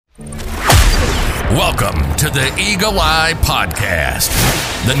Welcome to the Eagle Eye Podcast,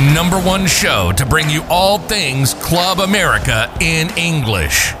 the #1 show to bring you all things Club America in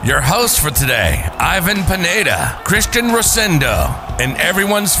English. Your hosts for today, Ivan Pineda, Christian Rosendo, and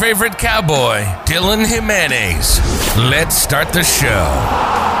everyone's favorite cowboy, Dylan Jimenez. Let's start the show.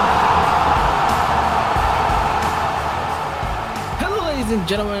 Hello, ladies and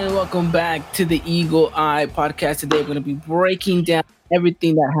gentlemen, and welcome back to the Eagle Eye Podcast. Today, we're going to be breaking down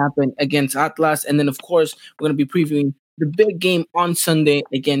everything that happened against Atlas. And then, of course, we're going to be previewing the big game on Sunday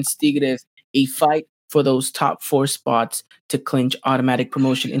against Tigres, a fight for those top 4 spots to clinch automatic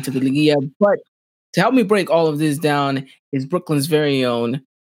promotion into the Liga. But to help me break all of this down is Brooklyn's very own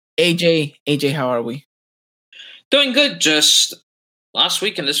AJ. AJ, how are we? Doing good. Just last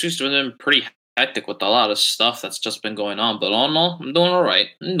week and this week's been pretty hectic with a lot of stuff that's just been going on. But all in all, I'm doing all right.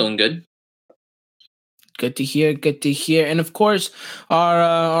 I'm doing good. Good to hear. Good to hear. And of course,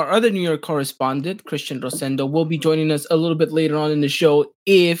 our other New York correspondent, Christian Rosendo, will be joining us a little bit later on in the show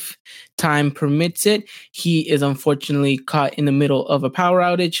if time permits it. He is unfortunately caught in the middle of a power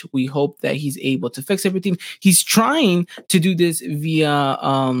outage. We hope that he's able to fix everything. He's trying to do this via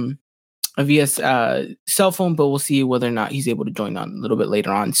cell phone, but we'll see whether or not he's able to join on a little bit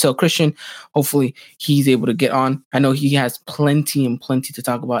later on. So Christian, hopefully he's able to get on. I know he has plenty to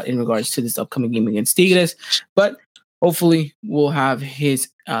talk about in regards to this upcoming game against Tigres, but hopefully we'll have his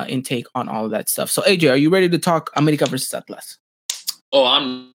intake on all of that stuff. So AJ, are you ready to talk America versus Atlas? Oh,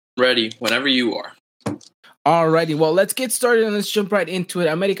 I'm ready whenever you are. Alrighty, well, let's get started and let's jump right into it.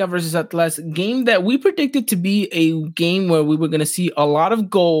 America versus Atlas, game that we predicted to be a game where we were going to see a lot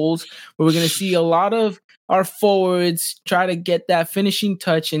of goals, where we're going to see a lot of our forwards try to get that finishing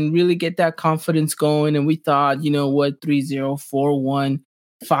touch and really get that confidence going. And we thought, 3-0, 4-1,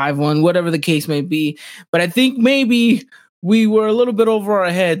 5-1, whatever the case may be. But I think maybe we were a little bit over our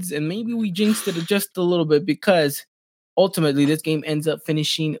heads and maybe we jinxed it just a little bit because ultimately, this game ends up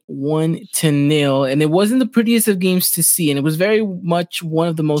finishing 1-0, and it wasn't the prettiest of games to see, and it was very much one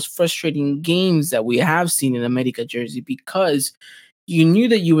of the most frustrating games that we have seen in America jersey because you knew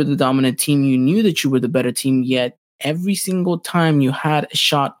that you were the dominant team, you knew that you were the better team, yet every single time you had a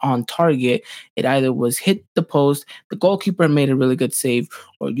shot on target, it either was hit the post, the goalkeeper made a really good save,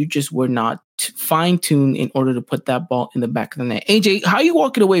 or you just were not fine-tuned in order to put that ball in the back of the net. AJ, how are you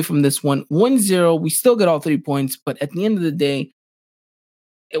walking away from this one? 1-0, we still get all 3 points, but at the end of the day,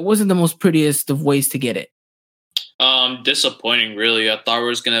 it wasn't the most prettiest of ways to get it. Disappointing, really. I thought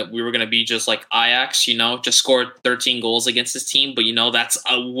we were gonna be just like Ajax, just scored 13 goals against this team, but that's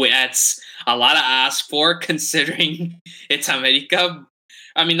a lot to ask for considering it's America.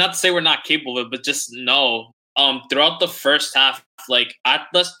 I mean, not to say we're not capable of it, but just no. Throughout the first half, like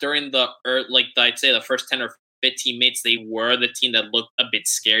Atlas during I'd say the first 10 or 15 minutes, they were the team that looked a bit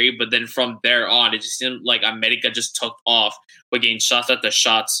scary, but then from there on, it just seemed like America just took off. We're getting shots at the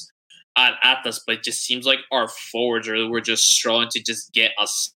shots at Atlas, but it just seems like our forwards were just struggling to just get a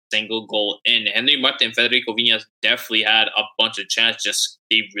single goal in. Henry Martin and Federico Viñas definitely had a bunch of chances.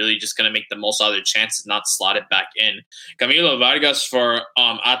 They really just gonna make the most out of their chances, not slot it back in. Camilo Vargas for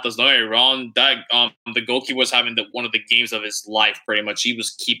Atlas, don't get me wrong, that the goalkeeper was having one of the games of his life. Pretty much, he was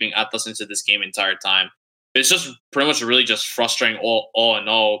keeping Atlas into this game entire time. It's just pretty much really just frustrating all in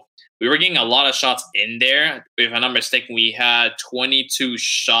all. We were getting a lot of shots in there. If I'm not mistaken, we had 22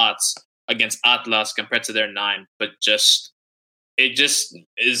 shots against Atlas compared to their 9. But it just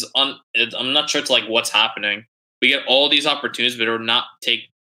is I'm not sure to what's happening. We get all these opportunities, but we're not take.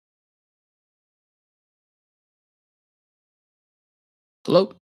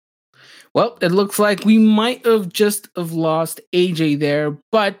 Hello? Well, it looks like we might have just lost AJ there,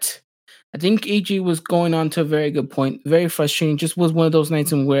 but I think AJ was going on to a very good point. Very frustrating. Just was one of those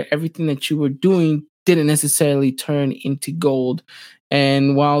nights in where everything that you were doing didn't necessarily turn into gold.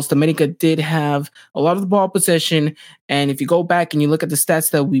 And whilst America did have a lot of the ball possession, and if you go back and you look at the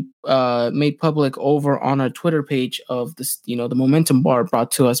stats that we made public over on our Twitter page of this, the momentum bar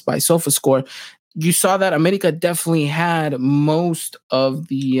brought to us by SofaScore, you saw that America definitely had most of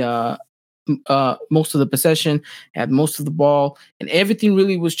the possession, had most of the ball, and everything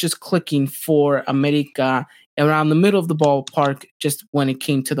really was just clicking for America around the middle of the ballpark. Just when it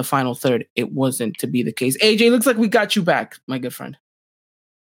came to the final third, it wasn't to be the case. AJ, looks like we got you back, my good friend.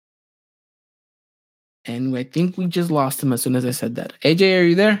 And I think we just lost him as soon as I said that. AJ, are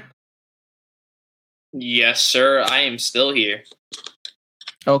you there? Yes, sir. I am still here.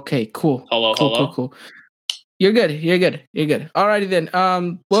 Okay, cool. Hello. Cool. You're good. Alrighty then.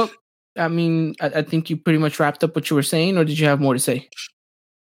 Well, I mean, I think you pretty much wrapped up what you were saying, or did you have more to say?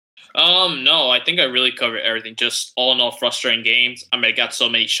 No, I think I really covered everything. Just all in all, frustrating games. I mean, I got so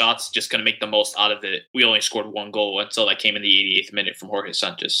many shots, just couldn't make the most out of it. We only scored one goal until that came in the 88th minute from Jorge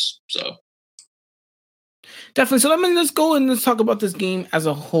Sanchez. So Definitely. So let's go and let's talk about this game as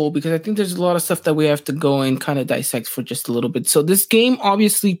a whole, because I think there's a lot of stuff that we have to go and kind of dissect for just a little bit. So this game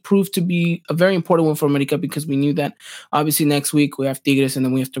obviously proved to be a very important one for America, because we knew that obviously next week we have Tigres, and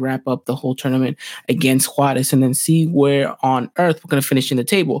then we have to wrap up the whole tournament against Juarez and then see where on earth we're going to finish in the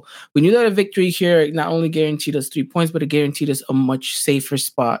table. We knew that a victory here not only guaranteed us 3 points, but it guaranteed us a much safer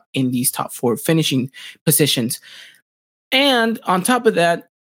spot in these top 4 finishing positions. And on top of that,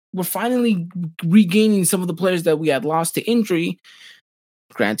 we're finally regaining some of the players that we had lost to injury.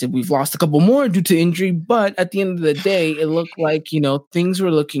 Granted, we've lost a couple more due to injury, but at the end of the day, it looked like, things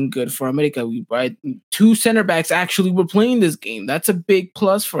were looking good for America. Right? 2 center backs actually were playing this game. That's a big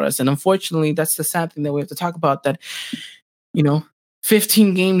plus for us. And unfortunately, that's the sad thing that we have to talk about, that,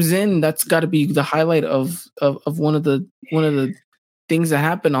 15 games in, that's got to be the highlight of one of the things that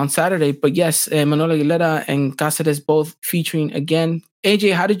happened on Saturday. But yes, Manuel Aguilera and Cáceres both featuring again.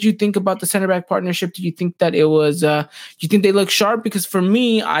 AJ, how did you think about the center back partnership? Do you think that it was, do you think they look sharp? Because for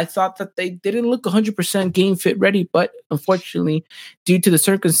me, I thought that they didn't look 100% game fit ready, but unfortunately, due to the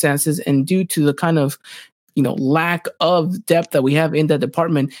circumstances and due to the kind of, lack of depth that we have in that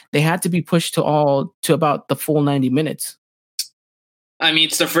department, they had to be pushed to about the full 90 minutes. I mean,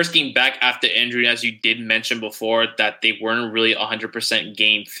 it's the first game back after injury, as you did mention before, that they weren't really 100%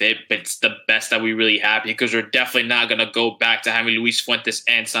 game fit, but it's the best that we really have, because we're definitely not going to go back to having Luis Fuentes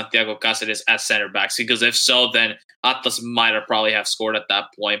and Santiago Cáceres as center backs, because if so, then Atlas might have probably have scored at that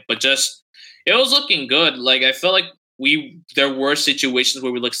point. But just, it was looking good. Like, I felt like there were situations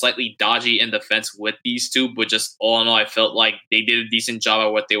where we looked slightly dodgy in defense with these two, but just all in all, I felt like they did a decent job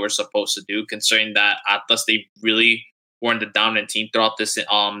at what they were supposed to do, considering that Atlas, they really weren't the dominant team throughout this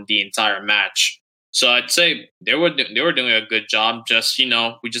the entire match. So I'd say they were doing a good job. Just,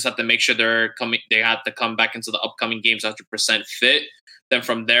 we just have to make sure they have to come back into the upcoming games 100% fit. Then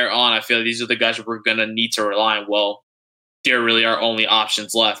from there on, I feel like these are the guys that we're gonna need to rely on. Well, they're really our only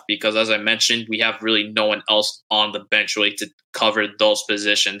options left, because as I mentioned, we have really no one else on the bench really to cover those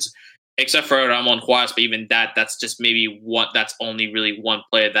positions, except for Ramon Juarez. But even that's just maybe one. That's only really one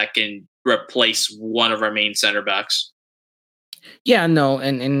player that can replace one of our main center backs. Yeah, no,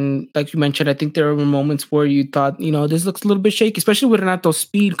 and like you mentioned, I think there were moments where you thought, this looks a little bit shaky, especially with Renato's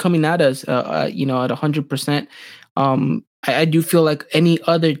speed coming at us, at 100%. I do feel like any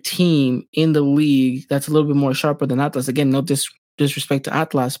other team in the league that's a little bit more sharper than Atlas. Again, no disrespect to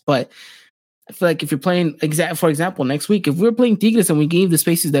Atlas, but I feel like if you're playing, for example, next week, if we're playing Tigres and we gave the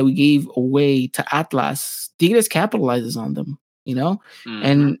spaces that we gave away to Atlas, Tigres capitalizes on them, Mm-hmm.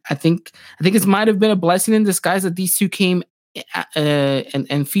 And I think it might have been a blessing in disguise that these two came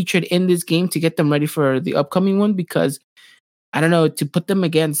and featured in this game to get them ready for the upcoming one, because I don't know, to put them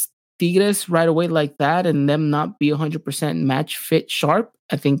against Tigres right away like that and them not be 100% match fit sharp,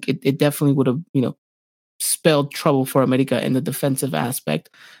 I think it definitely would have, spelled trouble for America in the defensive aspect.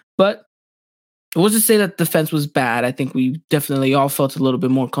 But it was to say that defense was bad. I think we definitely all felt a little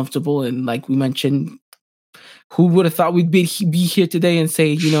bit more comfortable. And like we mentioned, who would have thought we'd be here today and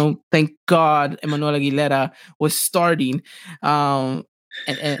say, thank God Manuel Aguilera was starting. And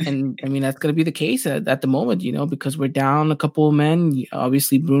I mean, that's going to be the case at the moment, because we're down a couple of men,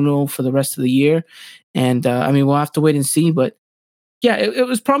 obviously Bruno for the rest of the year. And I mean, we'll have to wait and see. But yeah, it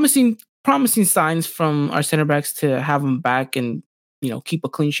was promising signs from our center backs to have them back and, keep a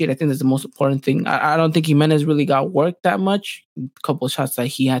clean sheet. I think that's the most important thing. I don't think Jimenez really got worked that much. A couple of shots that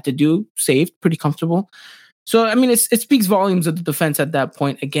he had to do, saved, pretty comfortable. So, I mean, it speaks volumes of the defense at that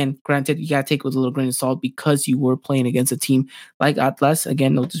point. Again, granted, you got to take it with a little grain of salt because you were playing against a team like Atlas.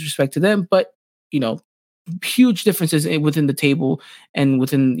 Again, no disrespect to them, but, huge differences within the table and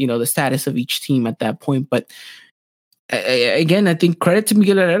within, the status of each team at that point. But again, I think credit to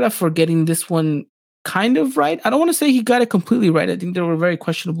Miguel Herrera for getting this one kind of right. I don't want to say he got it completely right. I think there were very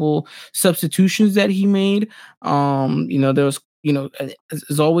questionable substitutions that he made. There was,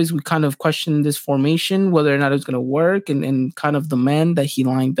 as always, we kind of questioned this formation, whether or not it was going to work and kind of the men that he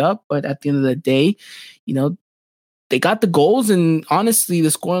lined up. But at the end of the day, they got the goals. And honestly, the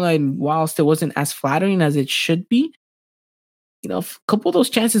scoreline, whilst it wasn't as flattering as it should be, a couple of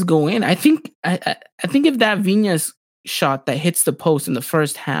those chances go in. I think if that Viñas shot that hits the post in the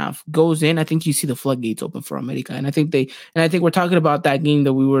first half goes in, I think you see the floodgates open for America. And I think we're talking about that game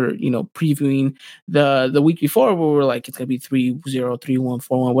that we were, previewing the week before, where we were like, it's going to be 3-0, 3-1,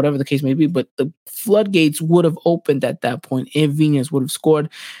 4-1, whatever the case may be. But the floodgates would have opened at that point if Viñas would have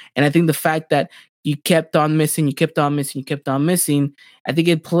scored. And I think the fact that you kept on missing, you kept on missing, you kept on missing. I think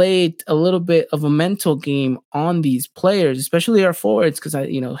it played a little bit of a mental game on these players, especially our forwards, because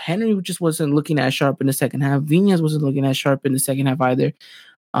Henry just wasn't looking as sharp in the second half. Viñas wasn't looking as sharp in the second half either.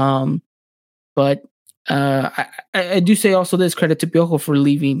 But I do say also this credit to Piojo for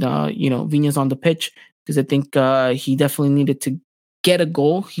leaving Viñas on the pitch, because I think he definitely needed to get a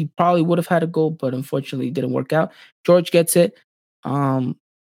goal. He probably would have had a goal, but unfortunately it didn't work out. George gets it.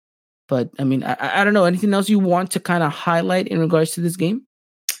 But I mean, I don't know. Anything else you want to kind of highlight in regards to this game?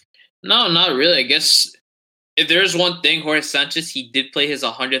 No, not really. I guess if there's one thing, Jorge Sanchez, he did play his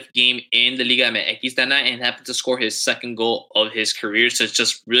 100th game in the Liga MX that night and happened to score his second goal of his career. So it's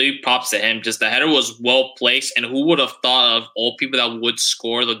just really props to him. Just the header was well placed, and who would have thought of all people that would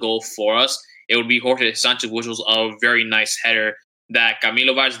score the goal for us? It would be Jorge Sanchez, which was a very nice header that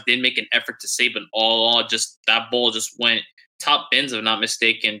Camilo Vargas did make an effort to save, but all just that ball just went top bins, if not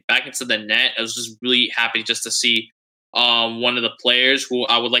mistaken, back into the net. I was just really happy just to see one of the players who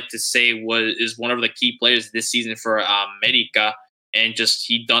I would like to say is one of the key players this season for America, and just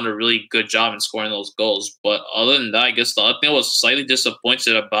he done a really good job in scoring those goals. But other than that, I guess the other thing I was slightly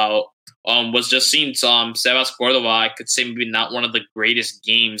disappointed about was just seeing Sebas Cordova. I could say maybe not one of the greatest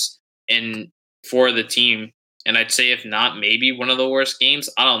games for the team, and I'd say if not, maybe one of the worst games.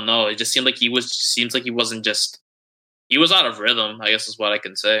 I don't know. It just seemed like he was out of rhythm, I guess is what I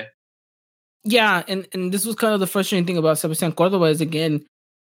can say. Yeah, and this was kind of the frustrating thing about Sebastian Cordova is, again,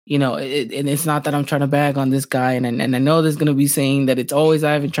 and it's not that I'm trying to bag on this guy, and I know there's going to be saying that it's always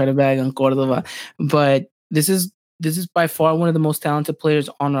Ivan trying to bag on Cordova, but this is by far one of the most talented players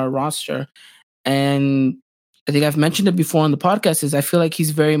on our roster, and I think I've mentioned it before on the podcast, is I feel like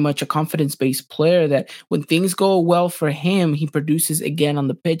he's very much a confidence-based player that when things go well for him, he produces again on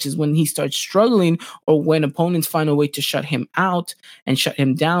the pitch. Is when he starts struggling or when opponents find a way to shut him out and shut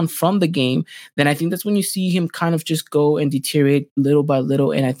him down from the game, then I think that's when you see him kind of just go and deteriorate little by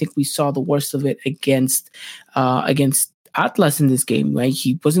little. And I think we saw the worst of it against Atlas in this game, right?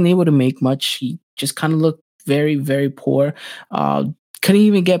 He wasn't able to make much. He just kind of looked very, very poor. Couldn't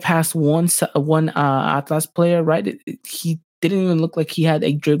even get past one Atlas player, right? He didn't even look like he had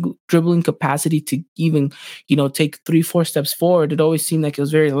a dribbling capacity to even, take 3-4 steps forward. It always seemed like it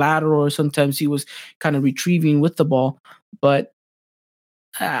was very lateral, or sometimes he was kind of retrieving with the ball. But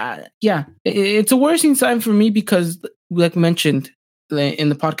it's a worsening sign for me because, like mentioned in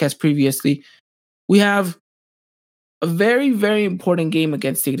the podcast previously, we have a very, very important game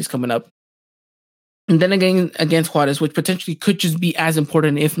against Tigres coming up. And then again against Juarez, which potentially could just be as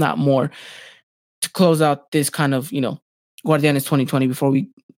important, if not more, to close out this kind of, Guardianes 2020 before we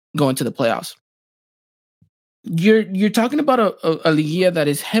go into the playoffs. You're talking about a Liga that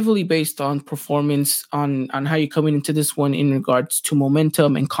is heavily based on performance, on how you're coming into this one in regards to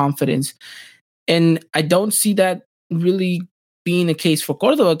momentum and confidence. And I don't see that really being a case for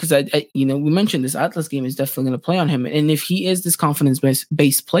Cordova, because we mentioned this Atlas game is definitely going to play on him. And if he is this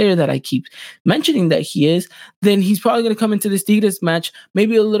confidence-based player that I keep mentioning that he is, then he's probably going to come into this Tigres match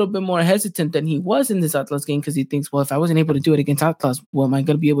maybe a little bit more hesitant than he was in this Atlas game, because he thinks, well, if I wasn't able to do it against Atlas, well, am I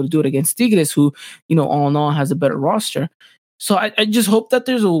going to be able to do it against Tigres, who, all in all has a better roster? So I just hope that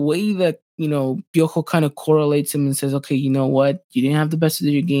there's a way that, Piojo kind of correlates him and says, okay, you know what? You didn't have the best of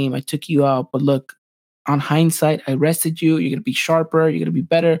your game. I took you out, but look, on hindsight, I rested you. You're going to be sharper. You're going to be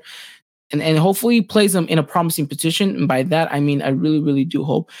better. And hopefully he plays them in a promising position. And by that, I mean, I really, really do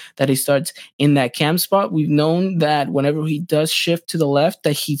hope that he starts in that cam spot. We've known that whenever he does shift to the left,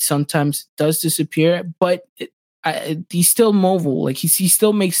 that he sometimes does disappear, but he's still mobile. Like he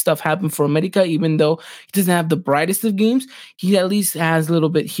still makes stuff happen for America, even though he doesn't have the brightest of games. He at least has a little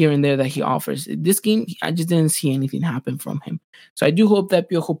bit here and there that he offers. This game, I just didn't see anything happen from him. So I do hope that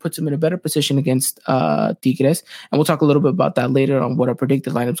Piojo puts him in a better position against Tigres, and we'll talk a little bit about that later on what our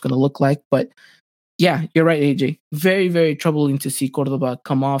predicted lineup is going to look like. But yeah, you're right, AJ. Very, very troubling to see Cordoba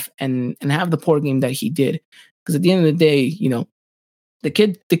come off and have the poor game that he did, because at the end of the day, the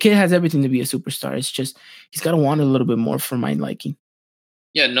kid has everything to be a superstar. It's just he's got to want a little bit more for my liking.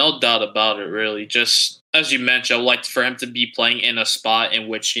 Yeah, no doubt about it, really. Just as you mentioned, I would like for him to be playing in a spot in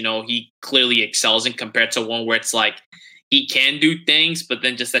which, he clearly excels in, compared to one where it's like he can do things, but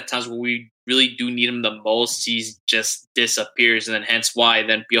then just at times where we really do need him the most, he just disappears. And then hence why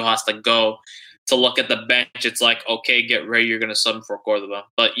then Pio has to go to look at the bench. It's like, okay, get ready. You're going to sub for Cordoba.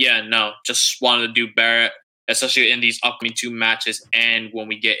 But yeah, no, just wanted to do better, especially in these upcoming 2 matches and when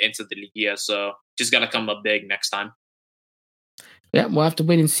we get into the Liga. So just got to come up big next time. Yeah, we'll have to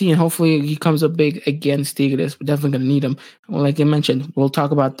wait and see, and hopefully he comes up big against Tigres. We're definitely going to need him. Well, like I mentioned, we'll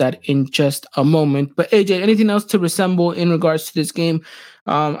talk about that in just a moment. But AJ, anything else to resemble in regards to this game?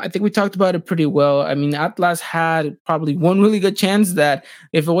 I think we talked about it pretty well. I mean, Atlas had probably one really good chance that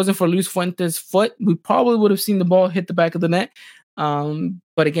if it wasn't for Luis Fuentes' foot, we probably would have seen the ball hit the back of the net.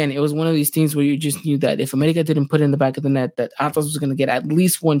 But again, it was one of these things where you just knew that if America didn't put it in the back of the net, that Atlas was going to get at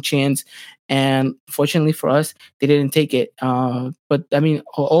least one chance. And fortunately for us, they didn't take it. But I mean,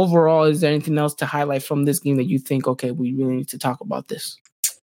 overall, is there anything else to highlight from this game that you think, okay, we really need to talk about this?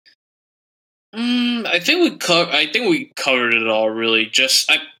 I think we covered it all. Really,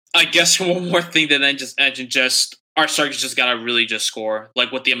 just I guess one more thing that then just mentioned, just our strikers just gotta really just score.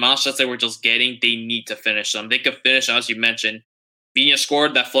 Like with the amount of shots they were just getting, they need to finish them. They could finish, as you mentioned. Vina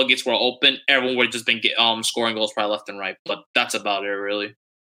scored, that floodgates were open. Everyone would have just been scoring goals probably left and right. But that's about it, really.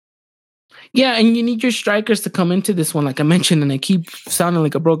 Yeah, and you need your strikers to come into this one, like I mentioned, and I keep sounding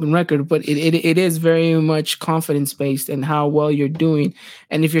like a broken record, but it is very much confidence based and how well you're doing.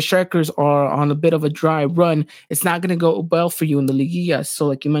 And if your strikers are on a bit of a dry run, it's not going to go well for you in the Liga. So,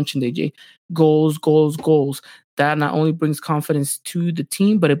 like you mentioned, AJ, goals, goals, goals. That not only brings confidence to the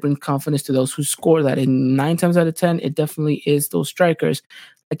team, but it brings confidence to those who score that. And 9 times out of 10, it definitely is those strikers.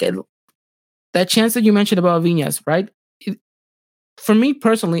 Like that chance that you mentioned about Viñas, right? For me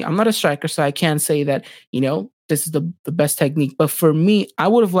personally, I'm not a striker, so I can't say that, this is the best technique. But for me, I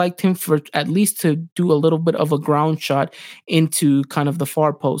would have liked him for at least to do a little bit of a ground shot into kind of the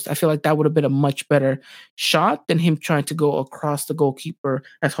far post. I feel like that would have been a much better shot than him trying to go across the goalkeeper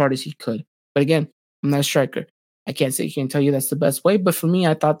as hard as he could. But again, I'm not a striker. I can't tell you that's the best way. But for me,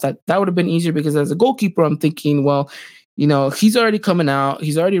 I thought that would have been easier because as a goalkeeper, I'm thinking, well, he's already coming out,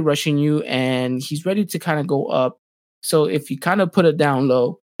 he's already rushing you, and he's ready to kind of go up. So if you kind of put it down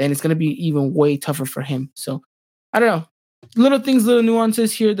low, then it's going to be even way tougher for him. So I don't know. Little things, little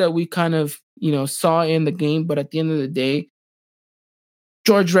nuances here that we kind of, saw in the game. But at the end of the day,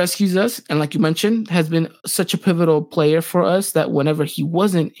 George rescues us. And like you mentioned, has been such a pivotal player for us that whenever he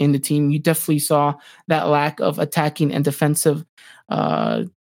wasn't in the team, you definitely saw that lack of attacking and defensive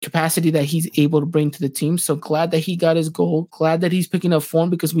capacity that he's able to bring to the team. So glad that he got his goal. Glad that he's picking up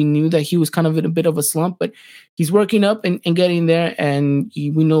form because we knew that he was kind of in a bit of a slump, but he's working up and getting there. And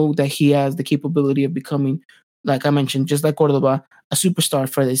we know that he has the capability of becoming, like I mentioned, just like Cordoba, a superstar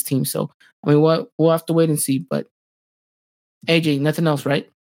for this team. So, I mean, we'll have to wait and see. But AJ, nothing else, right?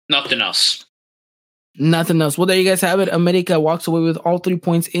 Nothing else. Nothing else. Well, there you guys have it. America walks away with all 3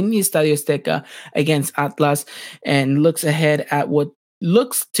 points in the Estadio Azteca against Atlas and looks ahead at what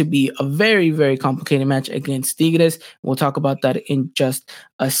looks to be a very, very complicated match against Tigres. We'll talk about that in just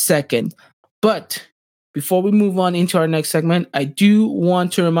a second. But before we move on into our next segment, I do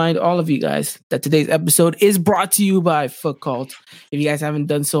want to remind all of you guys that today's episode is brought to you by Foot Cult. If you guys haven't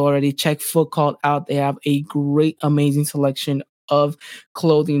done so already, check Foot Cult out. They have a great, amazing selection of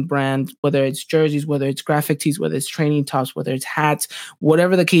clothing brands, whether it's jerseys, whether it's graphic tees, whether it's training tops, whether it's hats,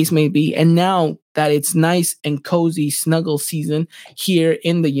 whatever the case may be. And now that it's nice and cozy snuggle season here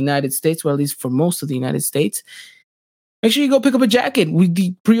in the United States, well, at least for most of the United States, make sure you go pick up a jacket.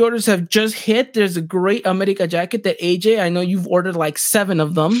 The pre-orders have just hit. There's a great America jacket that AJ, I know you've ordered like 7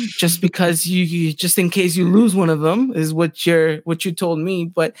 of them just because you just in case you lose one of them is what you told me.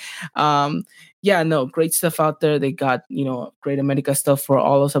 But yeah, no, great stuff out there. They got, great America stuff for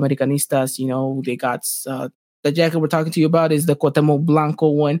all los Americanistas. They got the jacket we're talking to you about is the Cuauhtémoc Blanco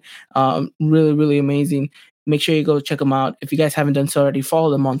one. Really, really amazing. Make sure you go check them out. If you guys haven't done so already, follow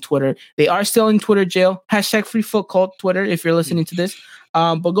them on Twitter. They are still in Twitter jail. # Free Foot Cult Twitter if you're listening to this.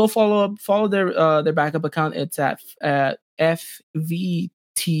 But go follow their backup account. It's at FVTL.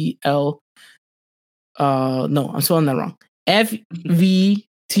 No, I'm spelling that wrong.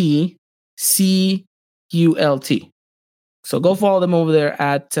 FVTCULT. So go follow them over there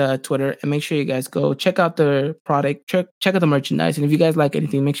at Twitter and make sure you guys go check out their product, check out the merchandise. And if you guys like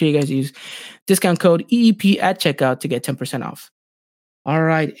anything, make sure you guys use discount code EEP at checkout to get 10% off. All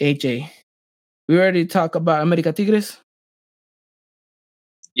right, AJ. We ready to talk about America Tigres?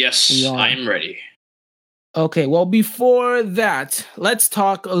 Yes, I'm ready. Okay, well, before that, let's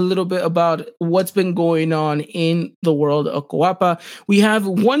talk a little bit about what's been going on in the world of Coapa. We have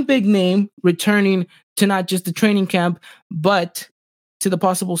one big name returning to not just the training camp, but to the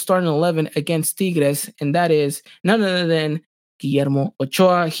possible starting 11 against Tigres, and that is none other than Guillermo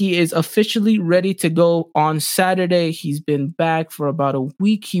Ochoa. He is officially ready to go on Saturday. He's been back for about a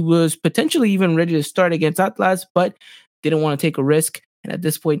week. He was potentially even ready to start against Atlas, but didn't want to take a risk. And at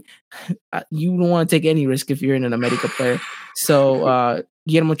this point, you don't want to take any risk if you're an America player. So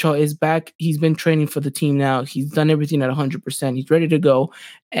Guillermo Ochoa is back. He's been training for the team now. He's done everything at 100%. He's ready to go.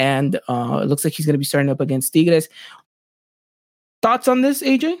 And it looks like he's going to be starting up against Tigres. Thoughts on this,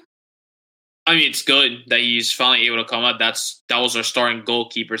 AJ? I mean, it's good that he's finally able to come out. That was our starting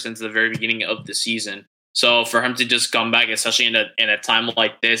goalkeeper since the very beginning of the season. So for him to just come back, especially in a time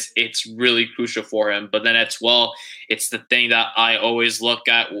like this, it's really crucial for him. But then it's the thing that I always look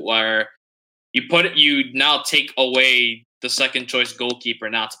at where you now take away the second choice goalkeeper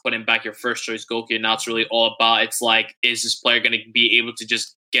now to put him back your first choice goalkeeper. Now it's really all about, it's like, is this player going to be able to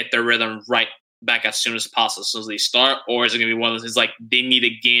just get their rhythm right back as soon as possible, as soon as they start? Or is it going to be one of those, it's like they need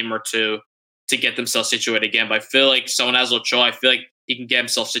a game or two to get themselves situated again? But I feel like someone as Ochoa, I feel like he can get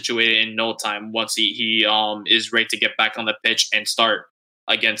himself situated in no time once he is ready to get back on the pitch and start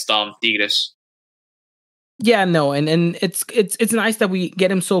against Tigres. Yeah, no, and it's nice that we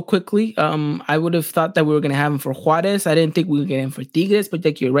get him so quickly. I would have thought that we were going to have him for Juarez. I didn't think we would get him for Tigres, but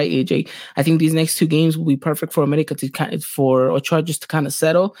like you're right, AJ. I think these next two games will be perfect for America for Ochoa just to kind of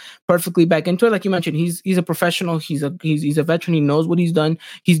settle perfectly back into it. Like you mentioned, he's a professional. He's a veteran. He knows what he's done.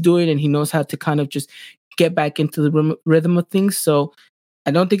 He's doing, and he knows how to kind of just get back into the rhythm of things. So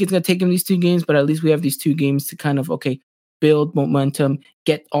I don't think it's going to take him these two games, but at least we have these two games to kind of, build momentum,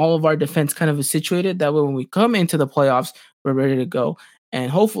 get all of our defense kind of situated. That way, when we come into the playoffs, we're ready to go.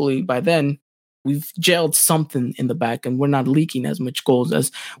 And hopefully by then, we've gelled something in the back and we're not leaking as much goals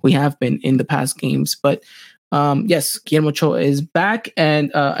as we have been in the past games. But yes, Guillermo Ochoa is back.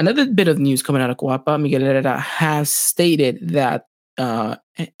 And another bit of news coming out of Coapa, Miguel Herrera has stated that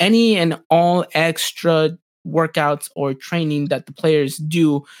any and all extra workouts or training that the players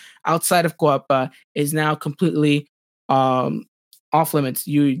do outside of Coapa is now completely off limits.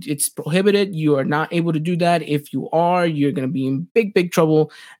 It's prohibited. You are not able to do that. If you are, you're going to be in big trouble.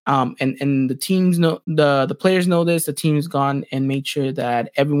 And the teams know, the players know this. The team's gone and made sure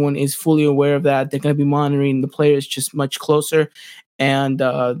that everyone is fully aware of that. They're going to be monitoring the players just much closer. And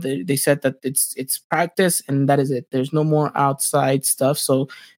they said that it's practice and that is it. There's no more outside stuff. So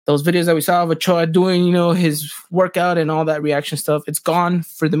those videos that we saw of Ochoa doing, his workout and all that reaction stuff, it's gone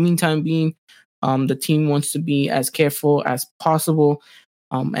for the meantime being. The team wants to be as careful as possible.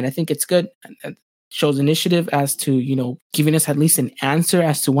 And I think it's good. It shows initiative as to, giving us at least an answer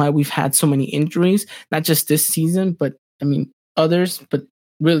as to why we've had so many injuries, not just this season, but others, but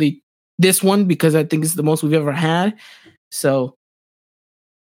really this one, because I think it's the most we've ever had. So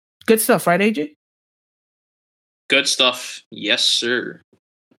good stuff, right, AJ? Good stuff. Yes, sir.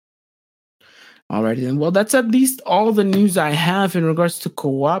 Alrighty then. Well, that's at least all the news I have in regards to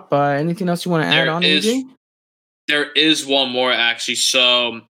Coapa. Anything else you want to add on, AJ? There is one more, actually.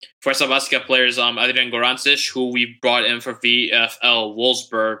 So, for Sabastica players, Adrian Gorancic, who we brought in for VfL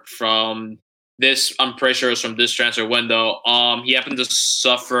Wolfsburg from this, I'm pretty sure it was from this transfer window. He happened to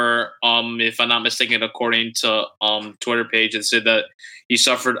suffer, if I'm not mistaken, according to Twitter page, it said that he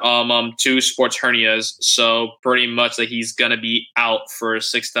suffered 2 sports hernias. So pretty much that he's gonna be out for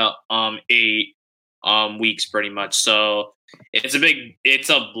 6 to 8 weeks, pretty much. So it's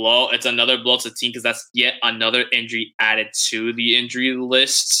another blow to the team because that's yet another injury added to the injury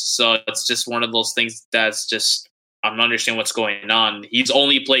list. So it's just one of those things that's just, I'm not understanding what's going on. He's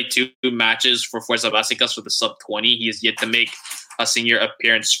only played 2 matches for Fuerza Básicas for the sub-20. He has yet to make a senior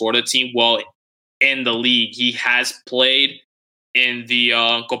appearance for the team. Well, in the league, he has played in the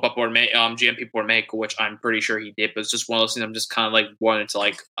Copa por GMP por Mexico, which I'm pretty sure he did. But it's just one of those things I'm just kind of wondering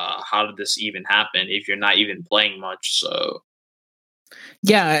to how did this even happen if you're not even playing much? So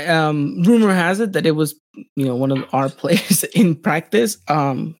yeah, rumor has it that it was one of our players in practice.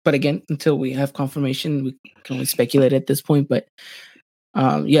 But again, until we have confirmation, we can only speculate at this point. But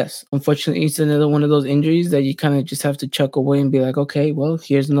yes, unfortunately, it's another one of those injuries that you kind of just have to chuck away and be like, okay, well,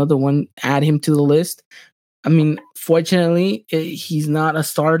 here's another one. Add him to the list. I mean, fortunately, he's not a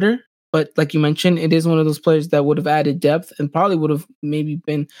starter, but like you mentioned, it is one of those players that would have added depth and probably would have maybe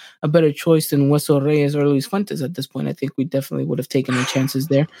been a better choice than Hueso Reyes or Luis Fuentes at this point. I think we definitely would have taken the chances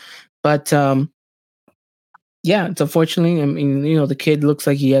there. But yeah, it's unfortunately, I mean, the kid looks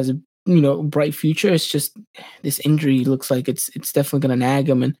like he has a bright future. It's just this injury looks like it's definitely going to nag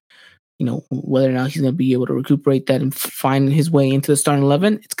him, and whether or not he's going to be able to recuperate that and find his way into the starting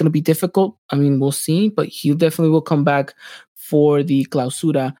 11, it's going to be difficult. I mean, we'll see, but he definitely will come back for the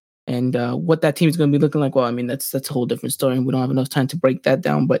Clausura. And what that team is going to be looking like, well, I mean, that's a whole different story, and we don't have enough time to break that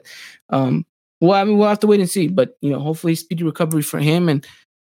down. But we'll have to wait and see. But hopefully, speedy recovery for him. And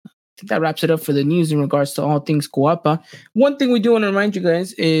I think that wraps it up for the news in regards to all things Coapa. One thing we do want to remind you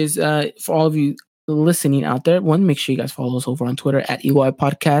guys is for all of you listening out there, one, make sure you guys follow us over on Twitter at Eagle Eye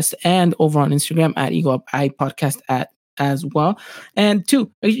Podcast and over on Instagram at Eagle Eye Podcast as well. And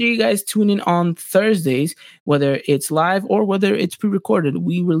two, make sure you guys tune in on Thursdays, whether it's live or whether it's pre-recorded.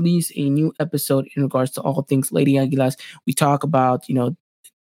 We release a new episode in regards to all things Lady Aguilas. We talk about,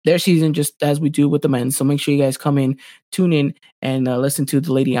 their season just as we do with the men. So make sure you guys come in, tune in, and listen to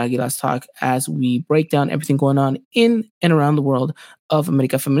the Lady Aguilas talk as we break down everything going on in and around the world of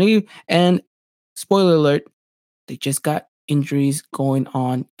America Femenil. And spoiler alert, they just got injuries going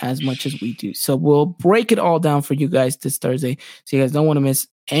on as much as we do. So we'll break it all down for you guys this Thursday. So you guys don't want to miss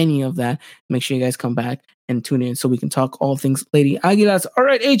any of that. Make sure you guys come back and tune in so we can talk all things Lady Aguilas. All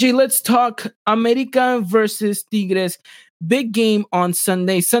right, AJ, let's talk America versus Tigres. Big game on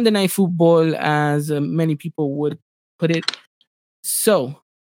Sunday night football, as many people would put it. So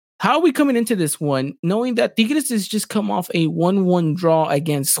how are we coming into this one, knowing that Tigres has just come off a 1-1 draw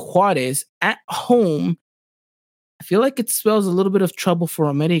against Juarez at home? I feel like it spells a little bit of trouble for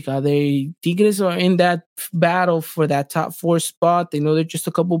America. Tigres are in that battle for that top 4 spot. They know they're just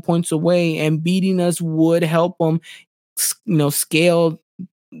a couple points away, and beating us would help them, scale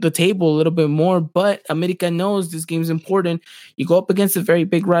the table a little bit more. But America knows this game is important. You go up against a very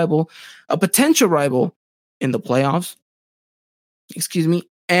big rival, a potential rival in the playoffs. Excuse me.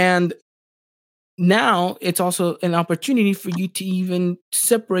 And now it's also an opportunity for you to even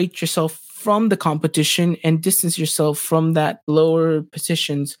separate yourself from the competition and distance yourself from that lower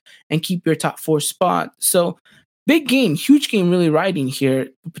positions and keep your top 4 spot. So big game, huge game really riding here,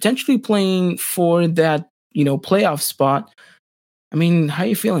 potentially playing for that, playoff spot. I mean, how are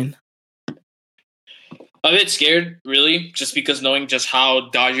you feeling? A bit scared, really, just because knowing just how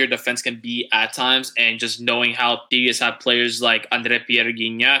dodgy your defense can be at times, and just knowing how Tigres have players like André Pierre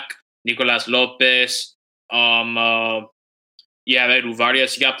Guignac, Nicolas Lopez, Edu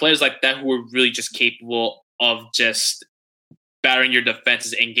Varias. You got players like that who are really just capable of just battering your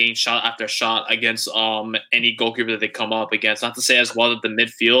defenses and getting shot after shot against any goalkeeper that they come up against. Not to say as well that the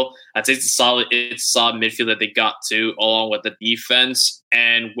midfield, I'd say it's a solid midfield that they got to, along with the defense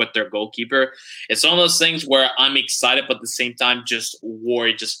and with their goalkeeper. It's one of those things where I'm excited, but at the same time just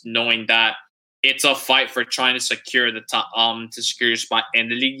worried, just knowing that it's a fight for trying to secure the top, to secure your spot in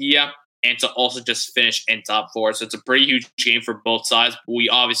the Liga, and to also just finish in top 4. So it's a pretty huge game for both sides. We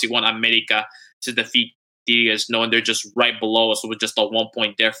obviously want America to defeat Tigres, knowing they're just right below us with just a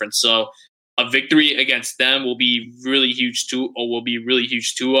 1-point difference. So a victory against them will be really huge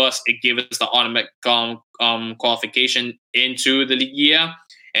to us. It gave us the automatic qualification into the Liga,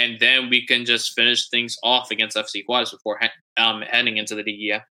 and then we can just finish things off against FC Juarez before heading into the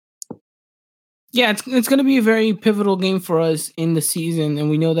Liga. Yeah, it's going to be a very pivotal game for us in the season. And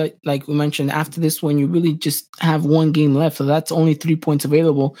we know that, like we mentioned, after this one, you really just have one game left. So that's only 3 points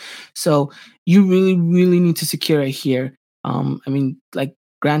available. So you really, really need to secure it here.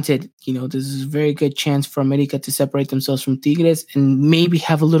 Granted, this is a very good chance for America to separate themselves from Tigres and maybe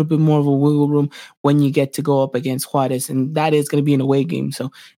have a little bit more of a wiggle room when you get to go up against Juarez. And that is going to be an away game. So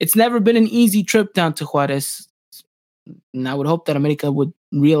it's never been an easy trip down to Juarez. And I would hope that America would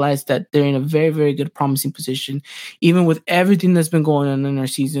realize that they're in a very, very good, promising position, even with everything that's been going on in our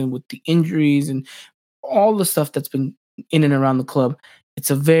season, with the injuries and all the stuff that's been in and around the club. It's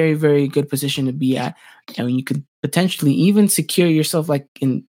a very, very good position to be at. And you could potentially even secure yourself like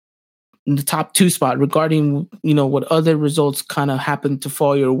in the top 2 spot, regarding, what other results kind of happen to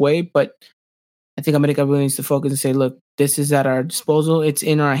fall your way. But I think America really needs to focus and say, look, this is at our disposal. It's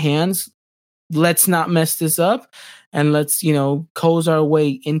in our hands. Let's not mess this up, and let's, coast our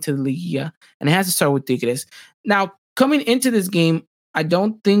way into the Liga. And it has to start with Tigres. Now, coming into this game, I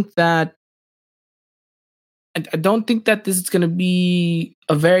don't think that this is going to be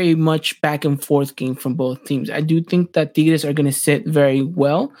a very much back and forth game from both teams. I do think that Tigres are going to sit very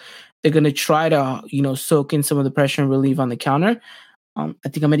well. They're going to try to, soak in some of the pressure and relieve on the counter. I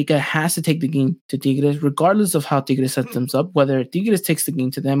think America has to take the game to Tigres, regardless of how Tigres sets them up, whether Tigres takes the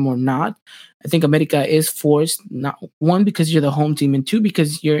game to them or not. I think America is forced, not one, because you're the home team, and 2,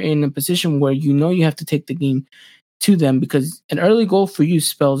 because you're in a position where you have to take the game to them, because an early goal for you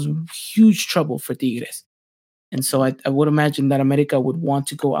spells huge trouble for Tigres. And so I would imagine that America would want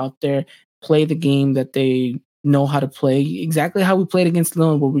to go out there, play the game that they know how to play, exactly how we played against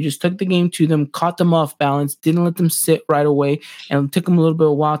Leon, where we just took the game to them, caught them off balance, didn't let them sit right away, and it took them a little bit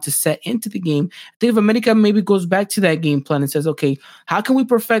of a while to set into the game. I think if America maybe goes back to that game plan and says, okay, how can we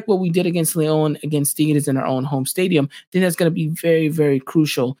perfect what we did against Leon, against Tigres in our own home stadium? I think that's going to be very, very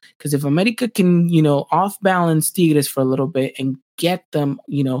crucial, because if America can, off balance Tigres for a little bit and get them,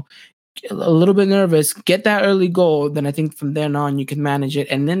 a little bit nervous, get that early goal, then I think from then on you can manage it.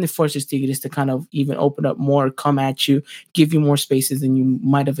 And then it forces Tigres to kind of even open up more, come at you, give you more spaces than you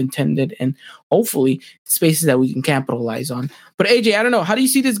might have intended, and hopefully spaces that we can capitalize on. But AJ, I don't know. How do you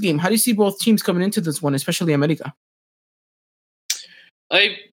see this game? How do you see both teams coming into this one, especially America?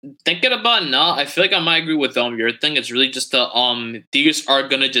 I thinking about it now, I feel like I might agree with your thing. It's really just the Tigres are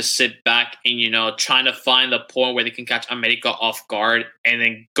gonna just sit back and trying to find the point where they can catch America off guard and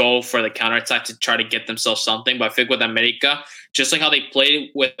then go for the counterattack to try to get themselves something. But I think with America, just like how they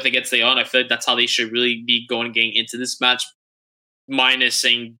played with against Leon, I feel like that's how they should really be getting into this match,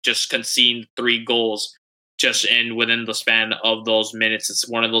 minusing just conceding 3 goals just within the span of those minutes. It's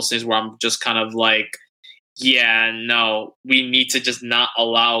one of those things where I'm just kind of like, yeah, no, we need to just not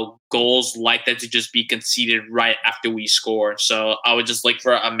allow goals like that to just be conceded right after we score. So I would just like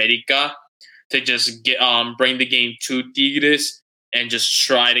for America to just bring the game to Tigres and just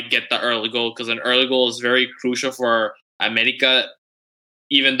try to get the early goal, because an early goal is very crucial for America,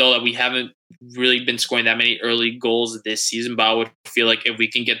 even though that we haven't really been scoring that many early goals this season. But I would feel like if we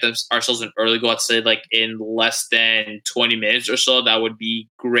can get ourselves an early goal, I'd say like in less than 20 minutes or so, that would be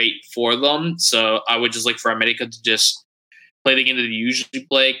great for them. So I would just like for America to just play the game that they usually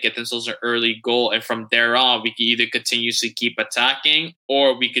play, get themselves an early goal, and from there on, we can either continuously keep attacking,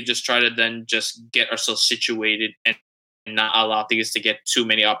 or we could just try to then just get ourselves situated and not allow things to get too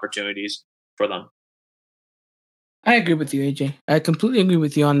many opportunities for them. I agree with you, AJ. I completely agree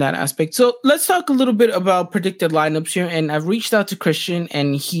with you on that aspect. So let's talk a little bit about predicted lineups here. And I've reached out to Christian,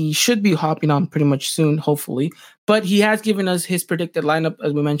 and he should be hopping on pretty much soon, hopefully. But he has given us his predicted lineup.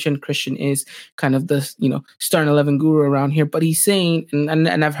 As we mentioned, Christian is kind of the starting 11 guru around here. But he's saying,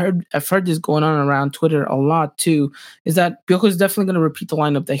 and I've heard this going on around Twitter a lot too, is that Piojo is definitely going to repeat the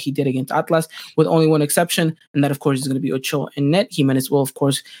lineup that he did against Atlas, with only one exception, and that of course is going to be Ochoa and net. Jimenez will of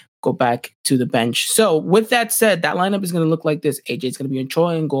course go back to the bench. So with that said, that lineup is going to look like this. AJ is going to be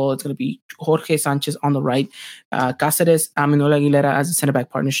Ochoa in goal. It's going to be Jorge Sanchez on the right, Cáceres, Manuel Aguilera as a center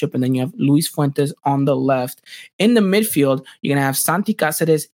back partnership, and then you have Luis Fuentes on the left. In the midfield, you're going to have Santi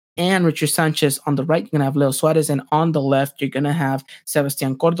Cáceres and Richard Sanchez on the right. You're going to have Leo Suarez, and on the left, you're going to have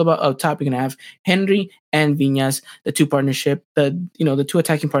Sebastián Córdoba. Up top, you're going to have Henry and Viñas, the two partnership, the two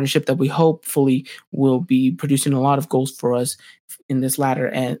attacking partnership that we hopefully will be producing a lot of goals for us in this latter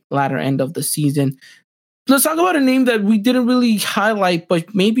end of the season. Let's talk about a name that we didn't really highlight,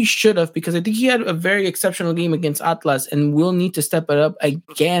 but maybe should have, because I think he had a very exceptional game against Atlas, and we'll need to step it up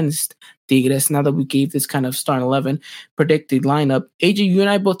against Tigres now that we gave this kind of starting 11 predicted lineup. AJ, you and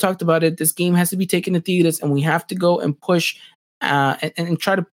I both talked about it. This game has to be taken to Tigres, and we have to go and push and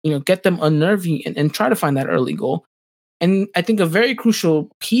try to get them unnerving and try to find that early goal. And I think a very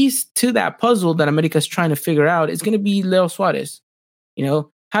crucial piece to that puzzle that America's trying to figure out is going to be Leo Suarez.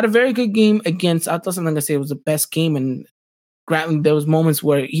 Had a very good game against Atlas. I'm not going to say it was the best game, and granted, there was moments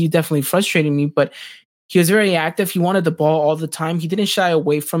where he definitely frustrated me, but he was very active. He wanted the ball all the time. He didn't shy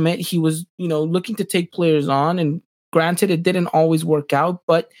away from it. He was, looking to take players on, and granted, it didn't always work out,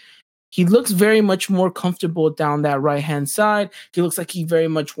 but he looks very much more comfortable down that right-hand side. He looks like he very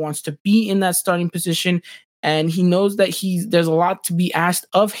much wants to be in that starting position, and he knows that there's a lot to be asked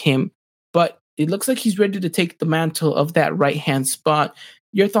of him, but it looks like he's ready to take the mantle of that right-hand spot.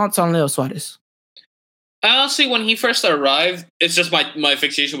 Your thoughts on Leo Suarez? Honestly, when he first arrived, it's just my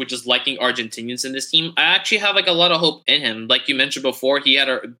fixation with just liking Argentinians in this team. I actually have a lot of hope in him. Like you mentioned before, he had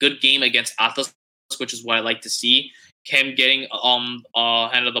a good game against Atlas, which is what I like to see. Him getting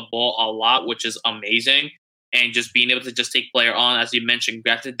hand of the ball a lot, which is amazing, and just being able to just take player on, as you mentioned.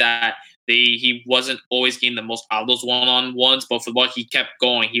 Granted that he wasn't always getting the most out of those one-on-ones, but for what he kept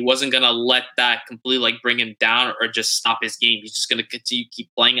going. He wasn't gonna let that completely bring him down or just stop his game. He's just gonna continue keep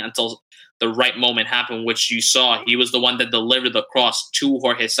playing it until the right moment happened, which you saw. He was the one that delivered the cross to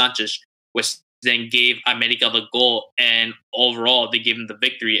Jorge Sanchez, which then gave America the goal, and overall they gave him the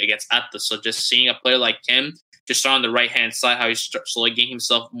victory against Atlas. So just seeing a player like him just on the right-hand side, how he's slowly getting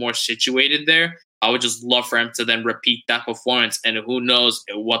himself more situated there, I would just love for him to then repeat that performance, and who knows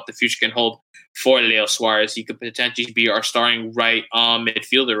what the future can hold for Leo Suarez. He could potentially be our starting right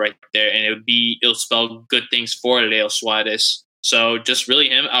midfielder right there, and it'll spell good things for Leo Suarez. So just really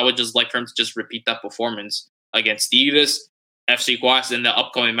him, I would just like for him to just repeat that performance against Tigres, FC Juárez, and the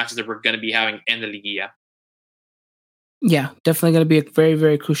upcoming matches that we're going to be having in the Liga. Yeah, definitely going to be a very,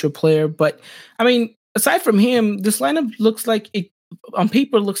 very crucial player. But I mean, aside from him, this lineup looks like on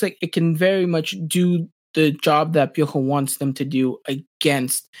paper looks like it can very much do the job that Piojo wants them to do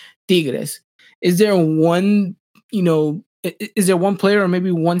against Tigres. Is there one player or maybe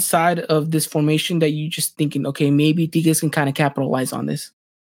one side of this formation that you just thinking, okay, maybe Tigres can kind of capitalize on this?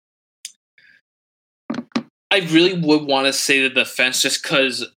 I really would want to say the defense just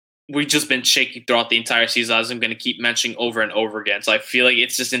because we've just been shaky throughout the entire season, as I'm going to keep mentioning over and over again. So I feel like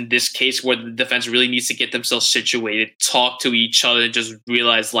it's just in this case where the defense really needs to get themselves situated, talk to each other, and just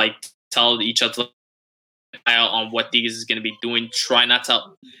realize, like, tell each other on what Tigres is going to be doing. Try not to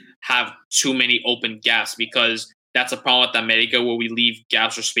have too many open gaps, because that's a problem with America, where we leave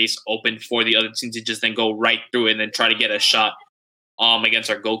gaps or space open for the other team to just then go right through it and then try to get a shot against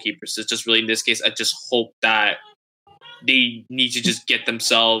our goalkeepers. It's just really, in this case, I just hope that they need to just get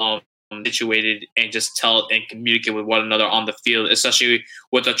themselves situated and just tell and communicate with one another on the field, especially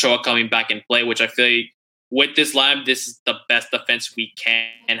with Ochoa coming back in play, which I feel like with this line, this is the best defense we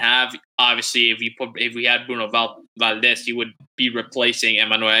can have. Obviously, if we had Bruno Valdez, he would be replacing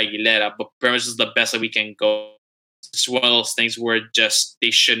Emmanuel Aguilera, but pretty much is the best that we can go. It's one of those things where just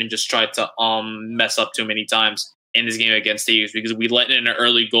they shouldn't just try to mess up too many times in this game against Tigres, because we let in an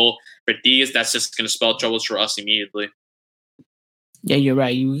early goal for Tigres, that's just going to spell troubles for us immediately. Yeah, you're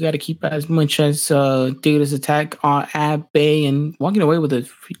right. You got to keep as much as Tigres attack at bay, and walking away with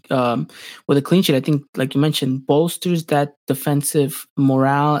a clean sheet. I think, like you mentioned, bolsters that defensive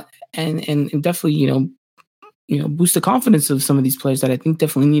morale and definitely boost the confidence of some of these players that I think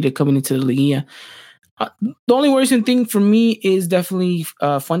definitely needed coming into the Liga. The only worrisome thing for me is definitely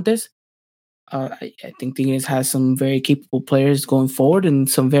Fuentes. I think Tigres has some very capable players going forward and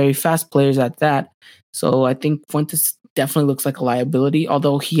some very fast players at that. So I think Fuentes definitely looks like a liability,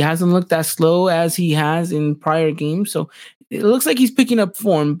 although he hasn't looked as slow as he has in prior games. So it looks like he's picking up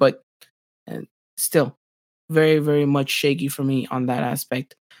form, but still very, very much shaky for me on that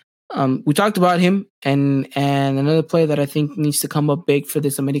aspect. We talked about him, and another player that I think needs to come up big for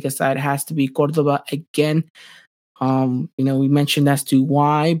this America side has to be Cordoba again. We mentioned as to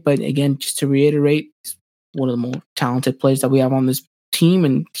why, but again, just to reiterate, he's one of the more talented players that we have on this team,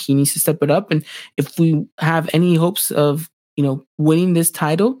 and he needs to step it up. And if we have any hopes of, winning this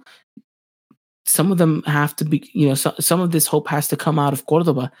title, some of them have to be, some of this hope has to come out of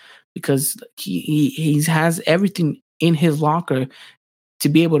Cordoba, because he has everything in his locker to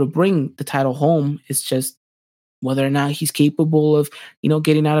be able to bring the title home. It's just whether or not he's capable of,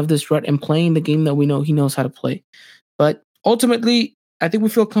 getting out of this rut and playing the game that we know he knows how to play. But ultimately, I think we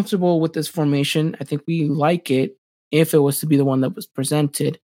feel comfortable with this formation. I think we like it if it was to be the one that was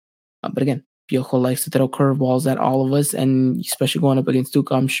presented. But again, Piojo likes to throw curveballs at all of us, and especially going up against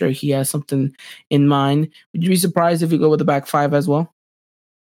Duca, I'm sure he has something in mind. Would you be surprised if we go with the back five as well?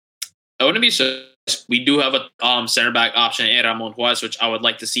 I wouldn't be surprised. We do have a center back option in Ramon Juarez, which I would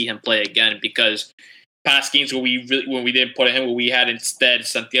like to see him play again, because past games when we didn't put him, where we had instead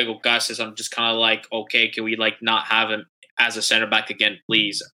Santiago Casas, I'm just kind of like, okay, can we not have him as a center back again,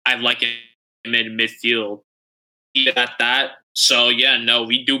 please? I like him in midfield. At that, so yeah, no,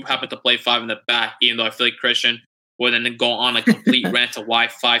 we do happen to play five in the back, even though I feel like Christian would then go on a complete rant to why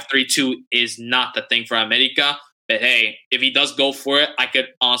 5-3-2 is not the thing for America. But hey, if he does go for it, I could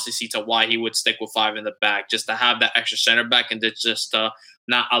honestly see to why he would stick with five in the back, just to have that extra center back and to just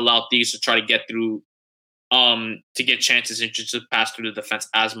not allow these to try to get through, to get chances and just to pass through the defense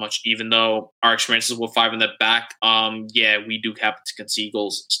as much. Even though our experiences with five in the back, yeah, we do happen to concede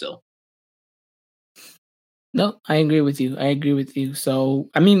goals still. No, I agree with you. So,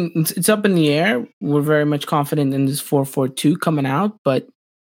 I mean, it's up in the air. We're very much confident in this 4-4-2 coming out, but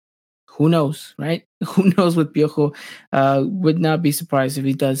who knows, right? Who knows with Piojo? Would not be surprised if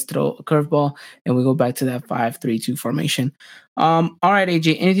he does throw a curveball and we go back to that 5-3-2 formation. All right,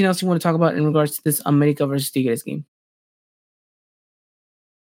 AJ, anything else you want to talk about in regards to this America versus Tigres game?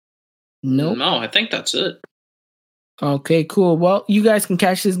 No, I think that's it. Okay, cool. Well, you guys can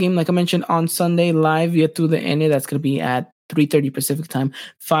catch this game, like I mentioned, on Sunday live via through the NA. That's going to be at 3:30 Pacific time,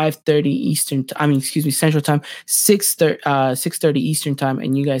 5:30 Eastern. Central time, 6:30 Eastern time,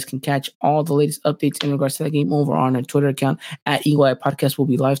 and you guys can catch all the latest updates in regards to that game over on our Twitter account at EY Podcast. We'll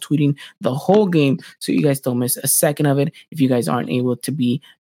be live tweeting the whole game, so you guys don't miss a second of it. If you guys aren't able to be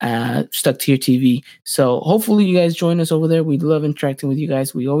stuck to your TV, so hopefully you guys join us over there. We love interacting with you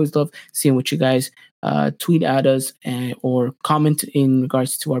guys. We always love seeing what you guys tweet at us or comment in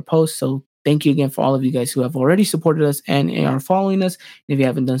regards to our posts. So thank you again for all of you guys who have already supported us and are following us. And if you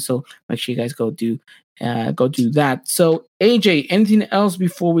haven't done so, make sure you guys go do that. So AJ, anything else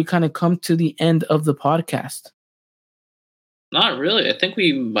before we kind of come to the end of the podcast? Not really. I think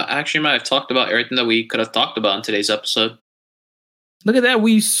we actually might have talked about everything that we could have talked about in today's episode. Look at that.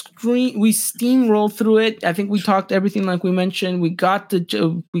 We steamrolled through it. I think we talked everything like we mentioned. We got the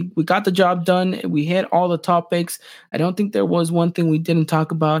job done. We hit all the topics. I don't think there was one thing we didn't talk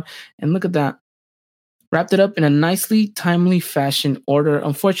about. And look at that. wrapped it up in a nicely timely fashion order.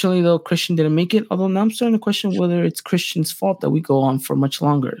 Unfortunately, though, Christian didn't make it. Although now I'm starting to question whether it's Christian's fault that we go on for much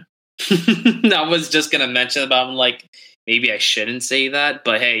longer. I was just gonna mention about maybe I shouldn't say that,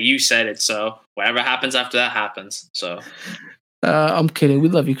 but hey, you said it, so whatever happens after that happens. So I'm kidding. We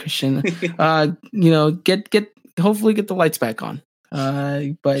love you, Christian. Hopefully get the lights back on.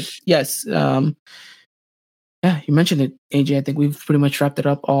 But yes, yeah, you mentioned it, AJ. I think we've pretty much wrapped it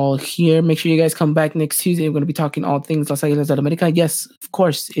up all here. Make sure you guys come back next Tuesday. We're going to be talking all things Las Águilas del América. Yes, of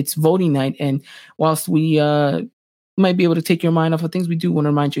course, it's voting night. And whilst we might be able to take your mind off of things, we do want to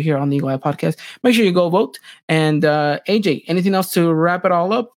remind you here on the Eagle Eye Podcast. Make sure you go vote. And AJ, anything else to wrap it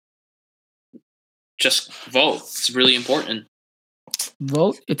all up? Just vote. It's really important.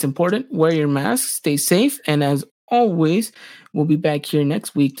 Vote. It's important. Wear your mask. Stay safe. And as always, we'll be back here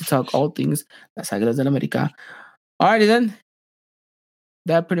next week to talk all things Las Águilas del América. Alrighty then.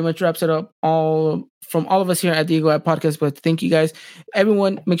 That pretty much wraps it up all from all of us here at the Eagle Eye Podcast. But thank you guys.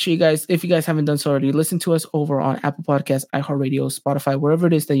 Everyone, make sure you guys, if you guys haven't done so already, listen to us over on Apple Podcasts, iHeartRadio, Spotify, wherever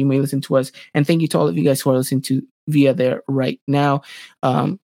it is that you may listen to us. And thank you to all of you guys who are listening to via there right now.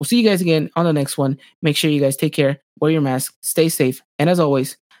 We'll see you guys again on the next one. Make sure you guys take care, wear your mask, stay safe. And as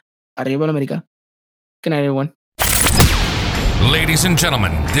always, Arriba la América. Good night, everyone. Ladies and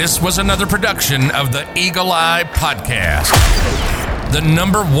gentlemen, this was another production of the Eagle Eye Podcast, the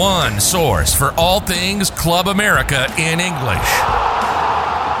 #1 source for all things Club America in English.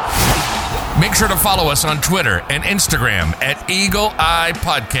 Make sure to follow us on Twitter and Instagram at Eagle Eye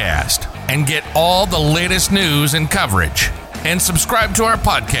Podcast and get all the latest news and coverage. And subscribe to our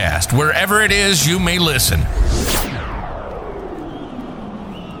podcast wherever it is you may listen.